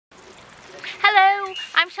Hello,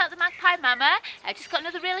 I'm the Magpie Mama. I've just got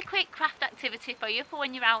another really quick craft activity for you for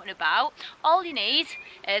when you're out and about. All you need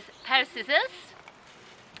is a pair of scissors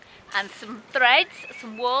and some threads,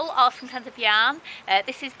 some wool or some kinds of yarn.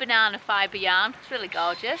 This is banana fibre yarn, it's really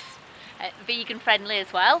gorgeous, vegan friendly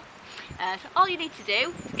as well. So all you need to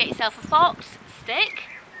do is get yourself a forked stick,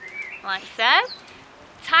 like so,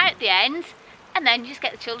 tie at the end, and then you just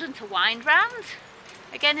get the children to wind round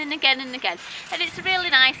again and again and again. And it's a really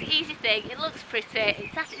nice, easy thing. It looks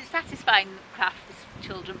pretty. It's satisfying craft for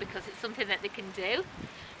children because it's something that they can do.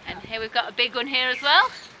 And here we've got a big one here as well.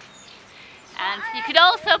 And you could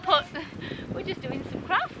also put, we're just doing some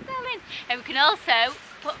craft, darling. And we can also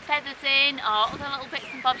put feathers in or other little bits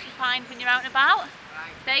and bobs you find when you're out and about.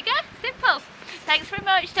 There you go, simple. Thanks very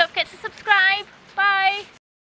much. Don't forget to subscribe. Bye.